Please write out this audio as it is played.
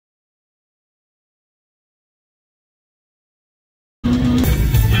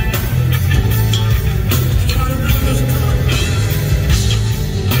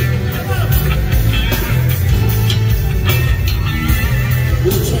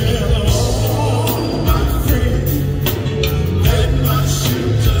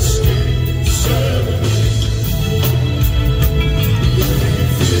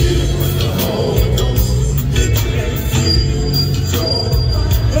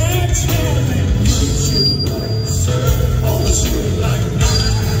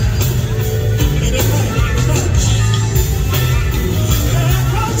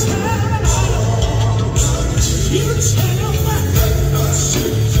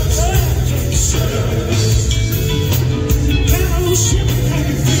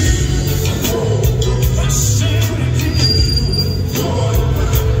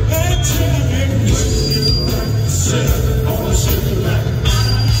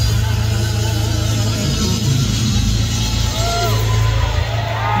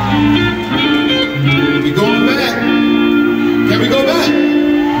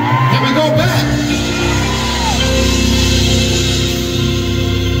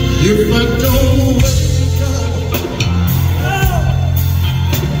If I don't wake up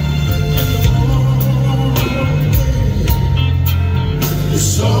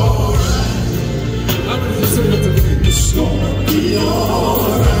it's alright. It's gonna be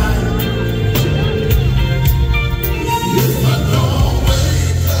alright. If I don't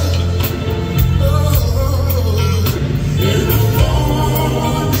wake up in the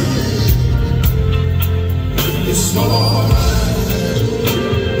morning, it's alright.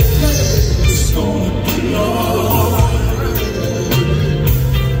 It's gonna be alright.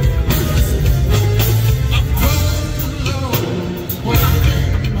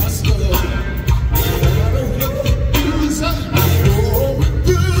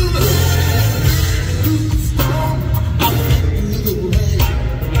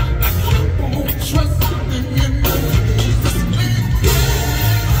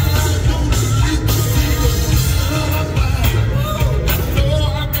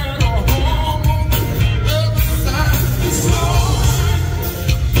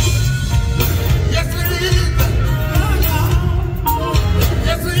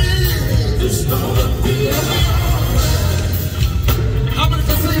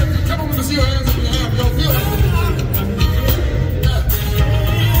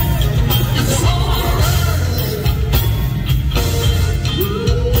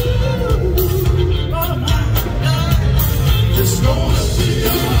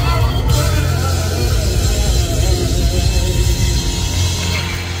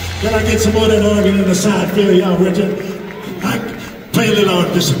 Can I get some more of that organ in the side fill, y'all, Richard? I play a little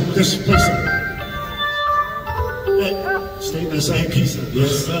on this person. Hey, stay in the same piece.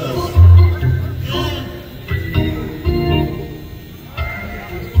 Yes, sir.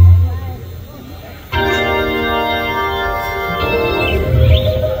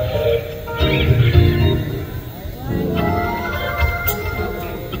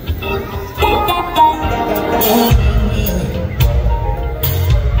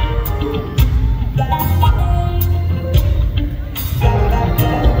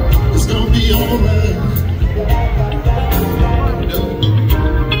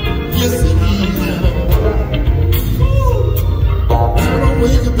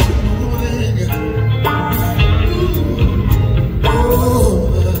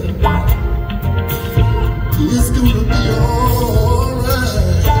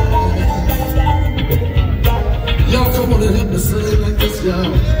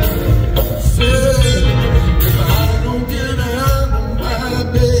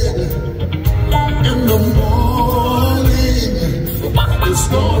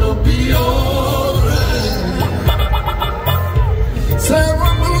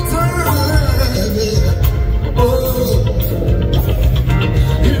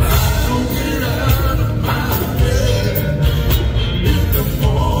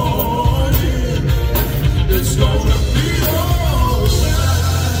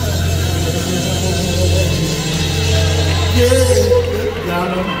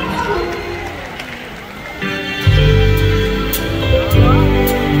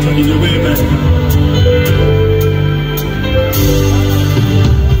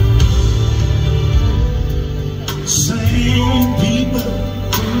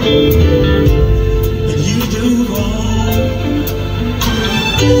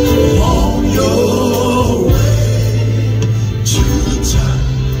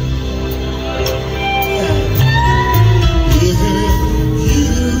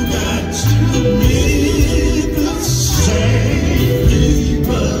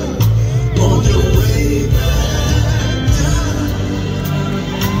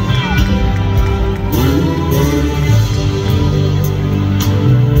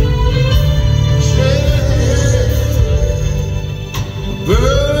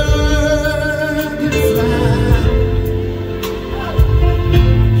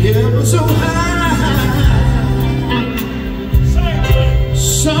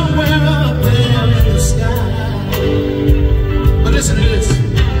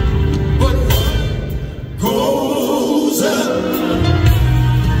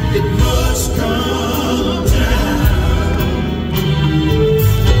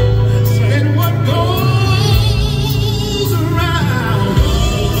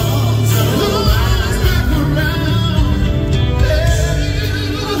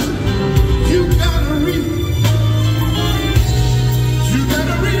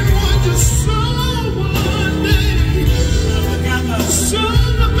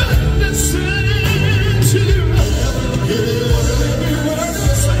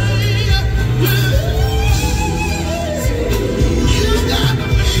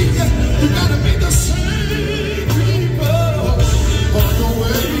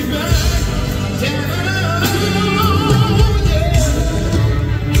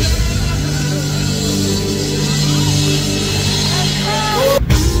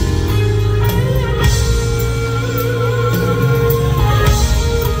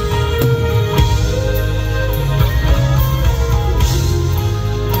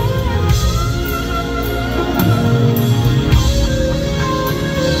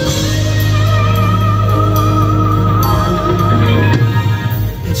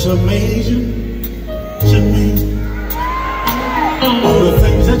 It's amazing to me, all the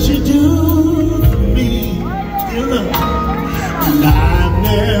things that you do for me, dear love. And I've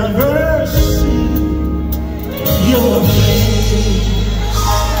never seen your face.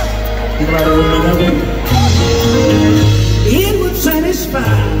 Anybody remember that one? It would satisfy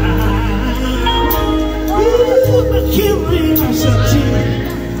my curiosity.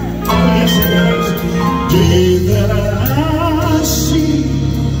 Oh, yes, it does. Day that I see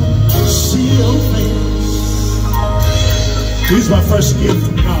your face. Here's my first gift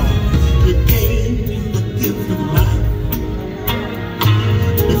from God. You gave me the gift of life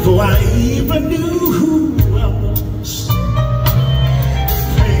before I even knew who I was.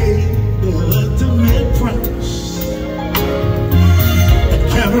 Paid the ultimate price. At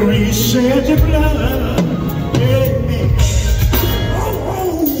Calvary shed your blood. Yeah.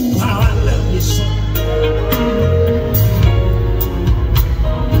 Oh, how I love you so.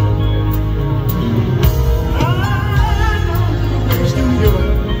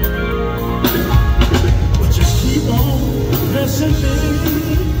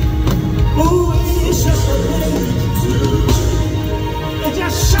 It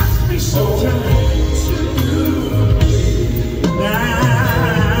just shocks me sometimes.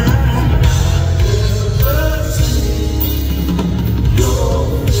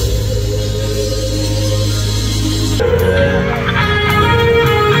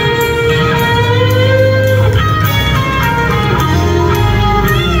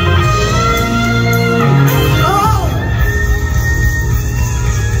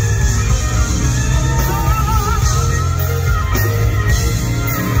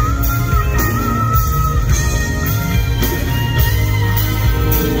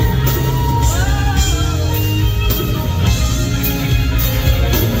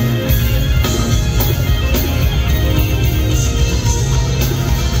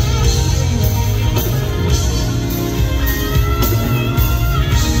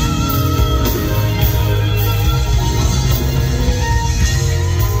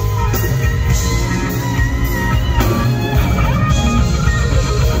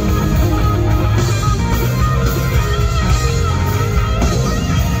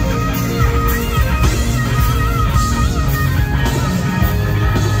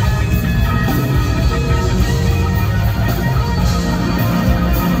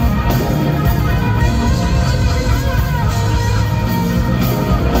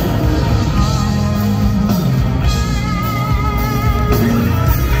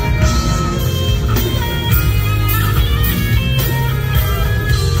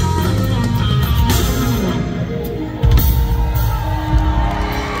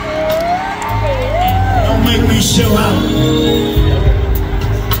 Show out.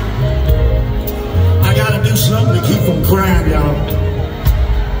 I gotta do something to keep from crying, y'all.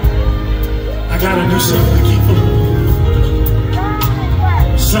 I gotta do something to keep from,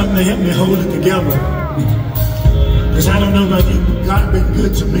 something to help me hold it together. Because I don't know about you, but God been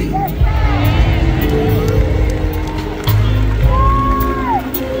good to me.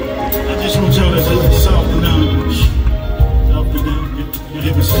 I just want y'all to just soften down. Soften down. You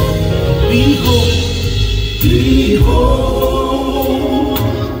hear me say, behold. Behold,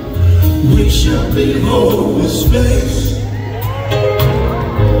 we shall behold His face.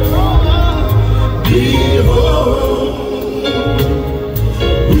 Behold,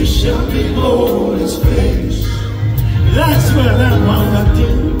 we shall behold His face. That's what I wanna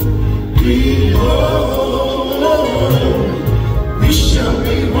do. Behold, we shall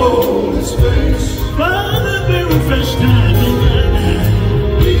behold His face for the very first time in my life.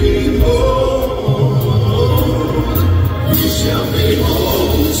 Behold.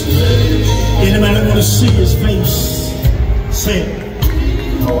 Anybody want to see His face? Say it.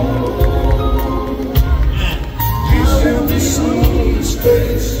 We shall behold His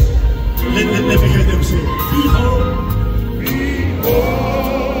face. Let me hear them say it. Behold,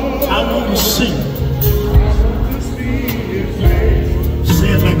 I want to see. Say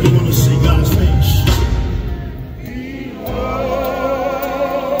it like you want to see God's face.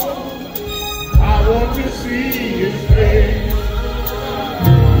 I want to see His face.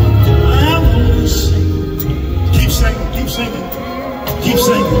 Keep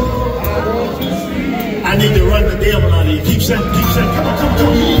singing. I need to run the devil out of you. Keep singing, keep singing. Come on, come on, come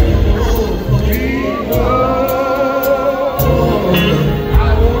on.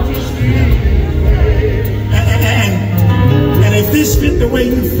 And if this fit the way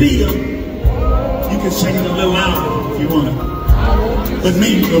you feel, you can sing it a little louder if you want to. But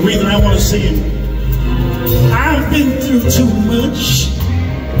me, the reason I want to see Him, I've been through too much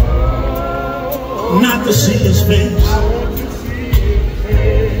not to see His face.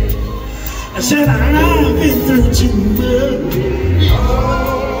 said, I've been through too much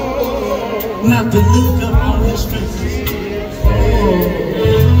not to look up on his face.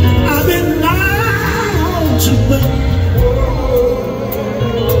 I've been lied on too much.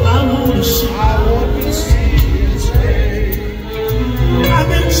 I want to see his face. I've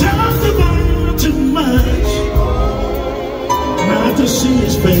been talked about too much not to see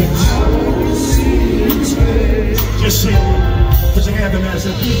his face. Just say, put your hand in there and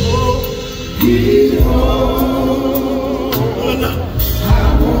say, behold, oh, no. I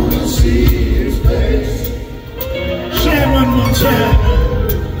want to see his face. Say it one more time.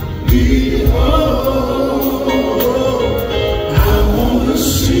 Behold, I want to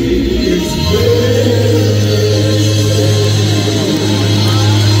see his face.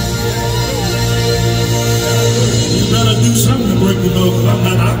 You better do something to break the law, because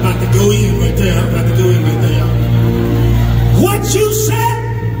I'm about to go in right there. I'm about to go in right there. What you said?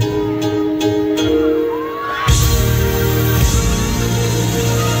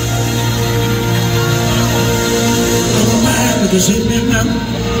 Because he been now.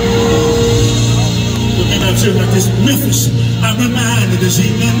 But maybe I'll tell you like this, Memphis, I'm reminded this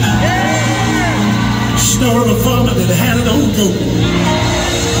evening now. Story of a farmer that had an old goat.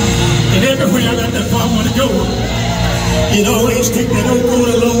 And everywhere I let that farmer to go, he'd always take that old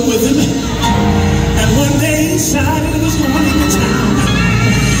goat along with him. And one day he decided he was going into town.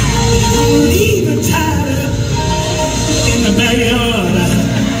 He was going to leave him tied up in the backyard.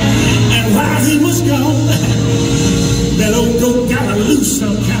 And while he was gone, that old goat got loose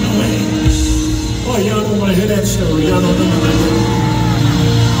some kind of way. Oh, y'all don't want to hear that story. Y'all don't know about that.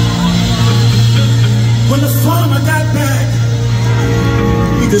 When the farmer got back,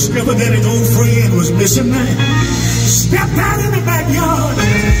 he discovered that his old friend was missing there. Stepped out in the backyard.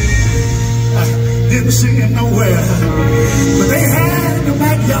 Didn't see him nowhere. But they had in the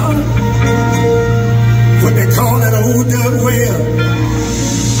backyard what they call that old dug well.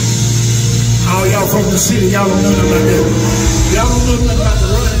 Oh, y'all from the city, y'all don't know nothing about that. Y'all don't know nothing about the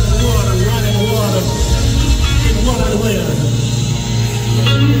running the water, getting the water out of the well.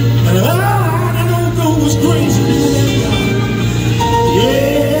 But that old goat was crazy.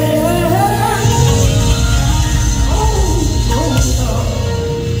 Yeah. Oh,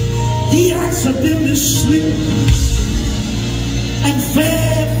 he accidentally slipped and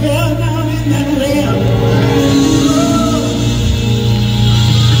fell down in that well.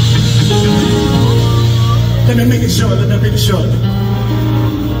 Let me make it short,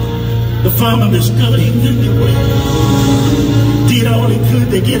 The farmer discovered he knew the way. Did all he could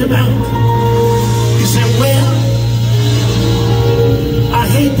to get him out. He said, well, I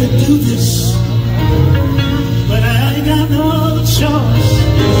hate to do this, but I ain't got no other choice.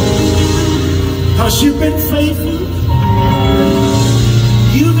 Cause you've been faithful.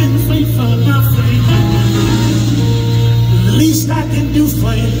 You've been faithful, my friend. The least I can do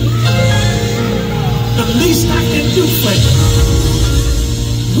for you. The least I can do for you.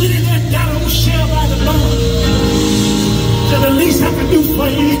 We didn't got on shell by the bone. So the least I can do for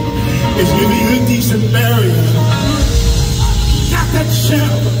you is give you a decent burial. Got that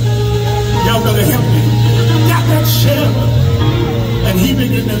shell. Y'all better help me. Got that shell. And he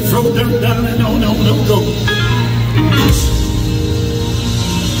began to throw dirt down and on the goat.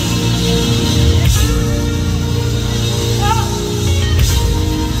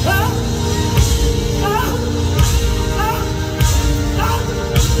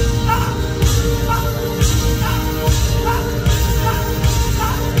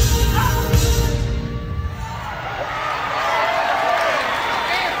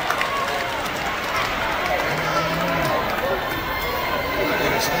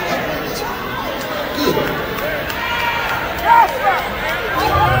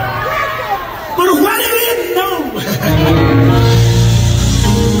 But what he didn't know,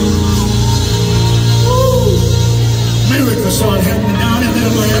 miracles started happening down in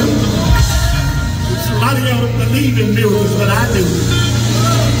that well. A lot of y'all don't believe in miracles, but I do.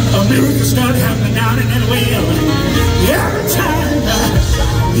 A miracle started happening down in that well. Every time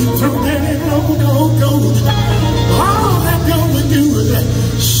he threw that in the old goat, all that goat would do was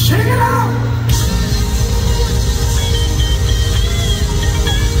shake it out.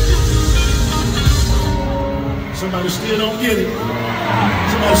 Somebody still don't get it.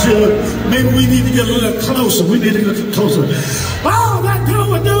 Somebody said, maybe we need to get a little closer. We need to get a little closer. All that girl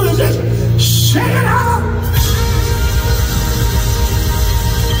would do is just shake it out.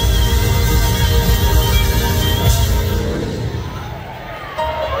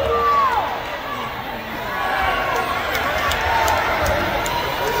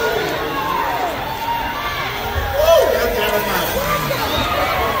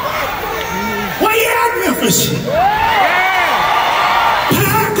 breakfast.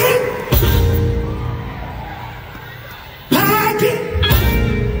 Pack it. Pack it.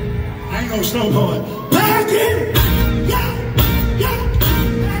 I ain't gonna snowboard. Pack it.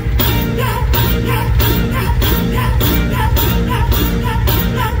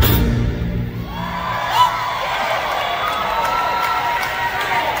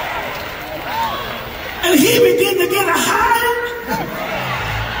 And he began to get a high.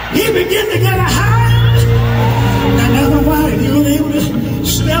 He began to get a high. And that's why he was able to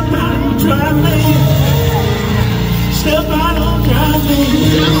step out on dry land. Step out on dry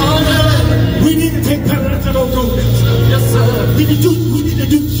land. We need to take Pellet to those roads. Yes, sir. We need to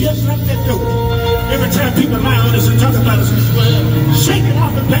do just like that though. Every time people lie on us and talk about us, shake it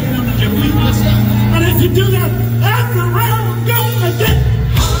off and back it under your feet. And if you do that, after round goes again.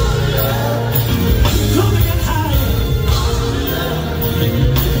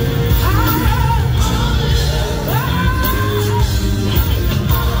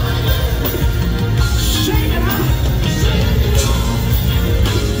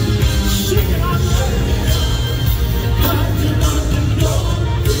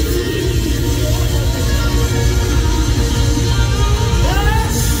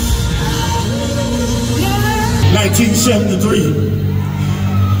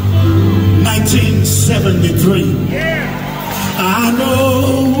 '73. I know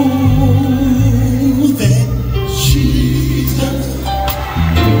that Jesus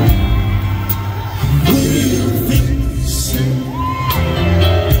will fix it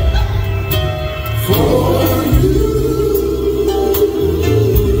for you.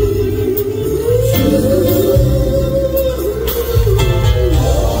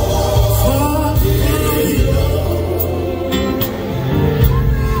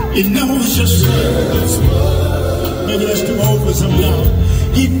 He knows your sins. Maybe that's too old for some of y'all.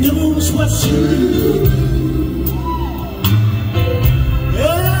 He knows what you do.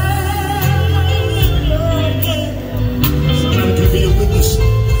 Somebody can be a witness.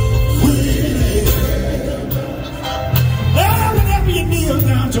 Whenever you kneel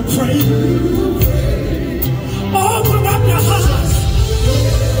down to pray, open up your heart.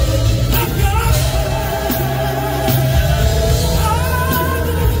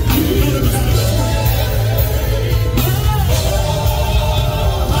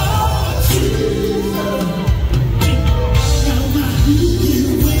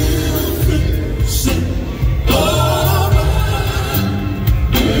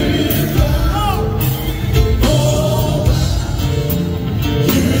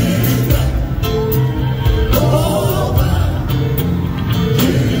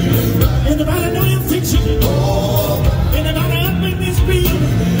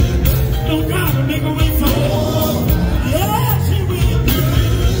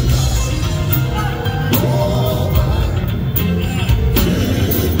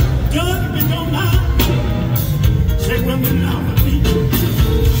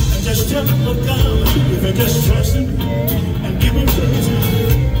 Just trust him and give him praise.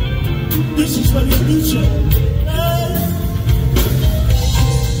 This is what he'll do, sir.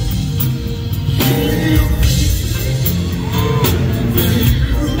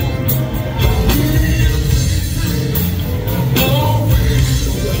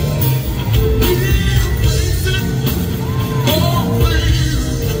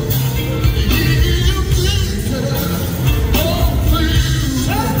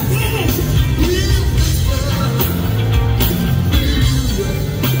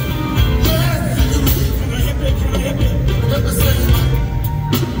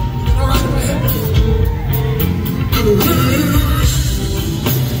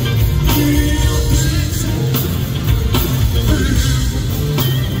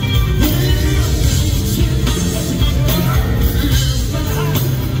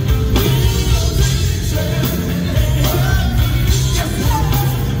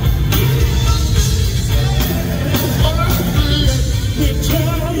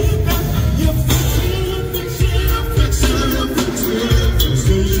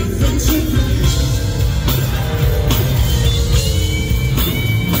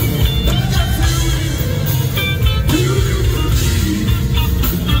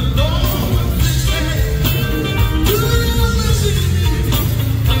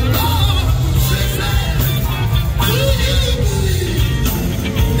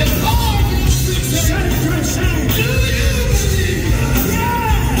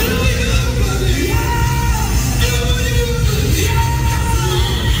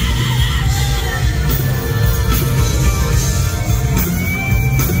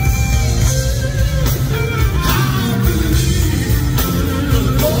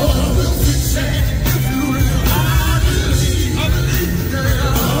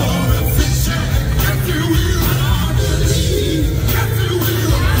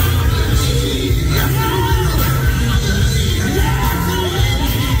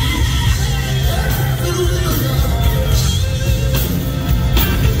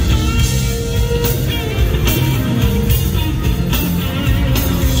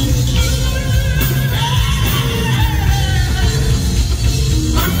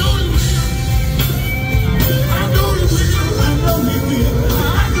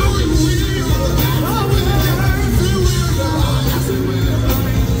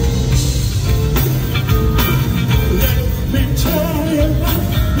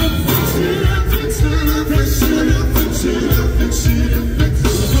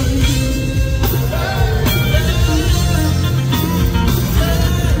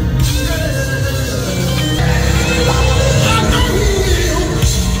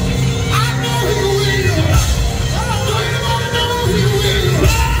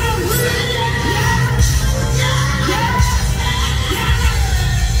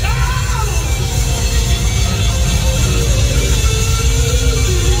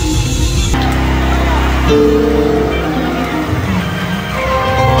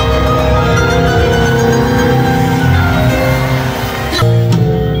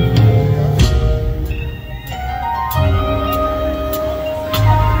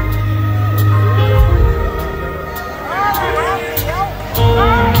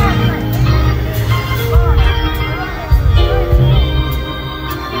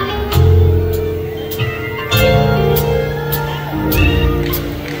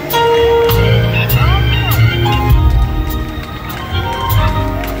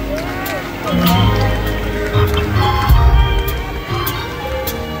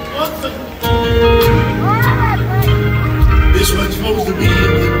 This one's supposed to be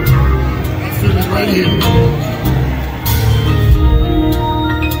I feel it right here.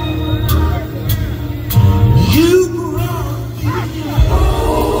 You brought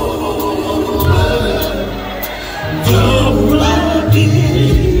the blood in.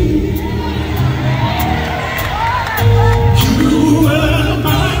 You were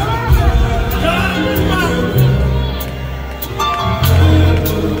my God,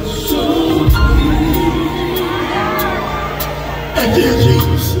 and dear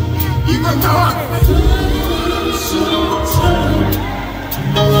Jesus, even though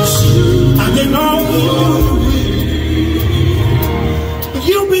I didn't always do it, but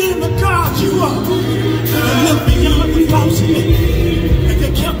you being the God you are, and look beyond the faults in me, and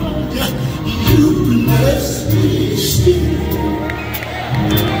they kept on, you blessed me still.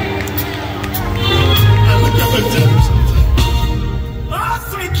 I look up and tell you something. Oh,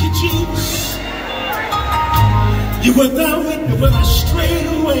 thank you, Jesus. You were there with me when I strayed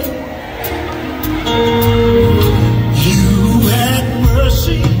away. You had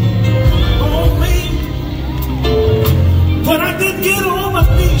mercy on me when I didn't get on my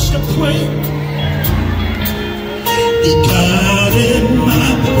knees to pray. You guided my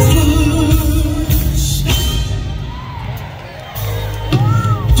footsteps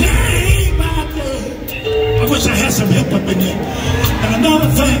day by day. I wish I had some help up in there. And another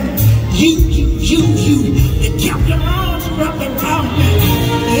thing, you kept your arms wrapped around me.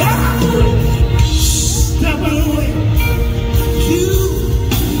 Yeah. Step away.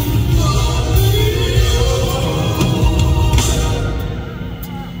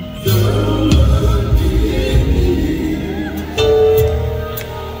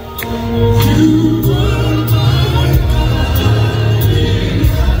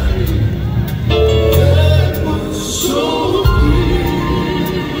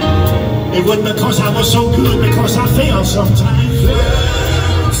 It wasn't because I was so good, because I failed sometimes.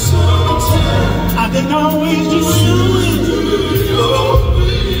 I didn't always do